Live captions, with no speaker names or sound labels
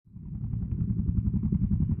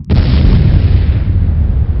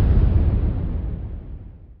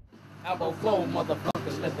Elbow flow,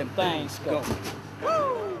 motherfuckers, let them things go.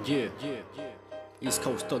 Yeah. East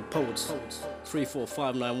Coast Thug Poets,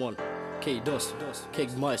 34591. K Dust,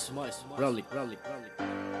 Keg Mice, Rally.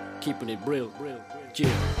 Keeping it real. Yeah.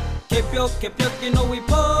 Keep your, you know we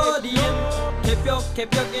partying. Keep your,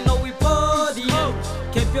 you know we partying.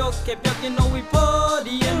 Keep your, you know we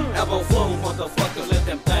partying. Elbow flow, motherfuckers, let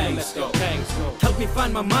them things go. Help me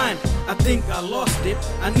find my mind, I think I lost it.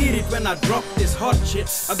 I need it when I drop this hot shit.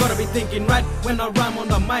 I gotta be thinking right when I rhyme on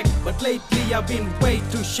the mic. But lately I've been way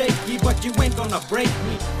too shaky. But you ain't gonna break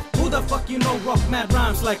me. Who the fuck you know rock mad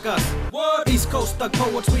rhymes like us? What? East Coast Thug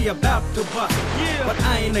Poets, we about to bust. Yeah. But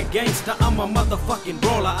I ain't a gangster, I'm a motherfucking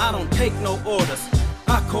brawler. I don't take no orders.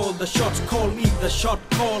 I call the shots, call me the shot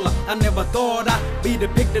caller. I never thought I'd be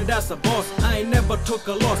depicted as a boss. I ain't never took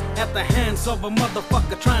a loss at the hands of a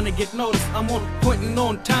motherfucker trying to get noticed. I'm on point and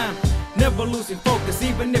on time, never losing focus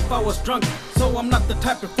even if I was drunk. So I'm not the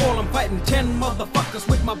type to fall. I'm fighting 10 motherfuckers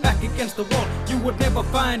with my back against the wall. You would never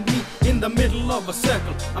find me in the middle of a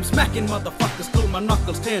circle. I'm smacking motherfuckers till my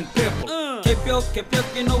knuckles turn purple. Keep your,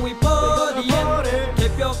 you know we partying.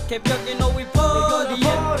 Keep your, you know we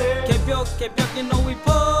partying. Keep your, you know we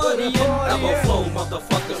partying. Elbow flow,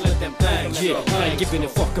 motherfuckers, let them things go. Yeah, I ain't giving a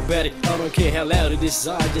fuck about it. I don't care how loud it is.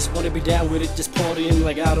 I just wanna be down with it, just partying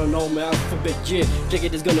like I don't know my alphabet. Yeah, check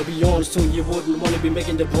it is gonna be on soon. You wouldn't wanna be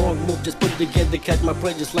making the wrong move. Just put it together, catch my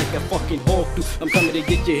prey just like a fucking hawk do. I'm coming to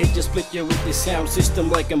get your hit, just split you with this sound system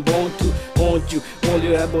like I'm born to haunt you. All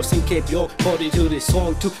your elbows and keep your party to this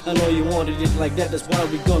song too. I know you wanted it like that, that's why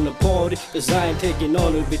we gonna party. Cause I ain't taking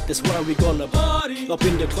all of it, that's why we gonna party. Up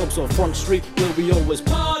in the clubs on Front Street where we always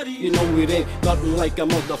party. You know it ain't nothing like a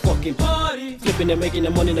motherfucking party. Flipping and making the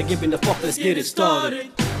money, not giving the fuck, let's get it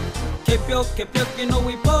started. Keep your, you know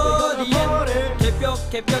we partying. Keep your,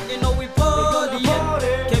 you know we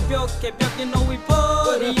partying. Keep your, you know we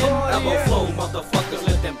partying. Elbow flow, motherfuckers,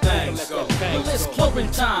 let them things go. Well, it's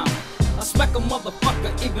clubbing time. I smack a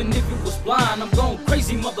motherfucker even if you was blind. I'm going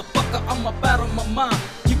crazy, motherfucker, I'm about on my mind.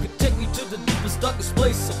 You could take me to the deepest, darkest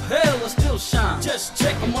place of hell, I still shine. Just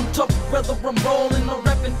check, I'm on top whether I'm rolling or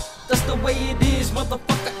rapping. That's the way it is,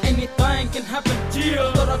 motherfucker, anything can happen.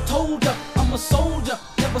 Yeah. But I told ya, I'm a soldier,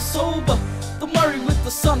 never sober. The Murray with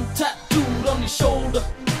the sun tattooed on his shoulder.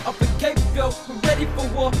 Up in Cape, yo, we're ready for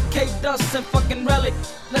war. K-Dust and fucking Rally,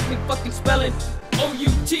 let me fucking spell it.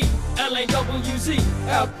 O-U-T-L-A-W-Z.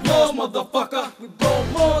 Outlaws, motherfucker. We roll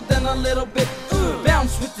more than a little bit.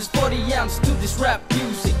 Bounce with this 40 ounce to this rap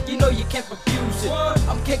music. You know you can't refuse it.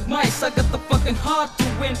 I'm Keg Mice, I got the fucking heart to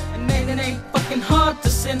win. And it ain't fucking hard to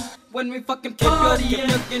sin when we fucking party. Keep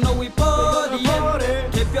your, you know we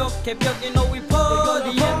partying. Keep your, you know we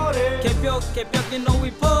partying. Keep your, you know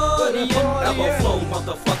we partying. Elbow flow,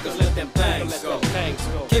 motherfuckers, let them things go.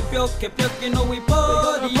 Keep your, you know we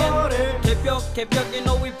partying. Keep your, you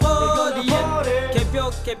know we partying. Keep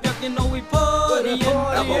your, you know we partying.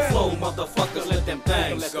 Elbow flow, motherfuckers, let them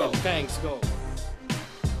things go.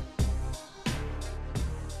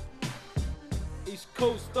 East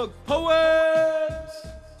Coast Thug Poets.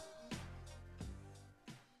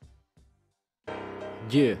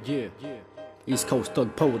 Yeah. East Coast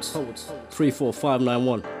Thug Poets,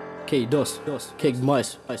 34591. K Dust, Keg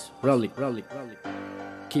Mice, Rally.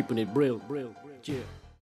 Keeping it real. Yeah.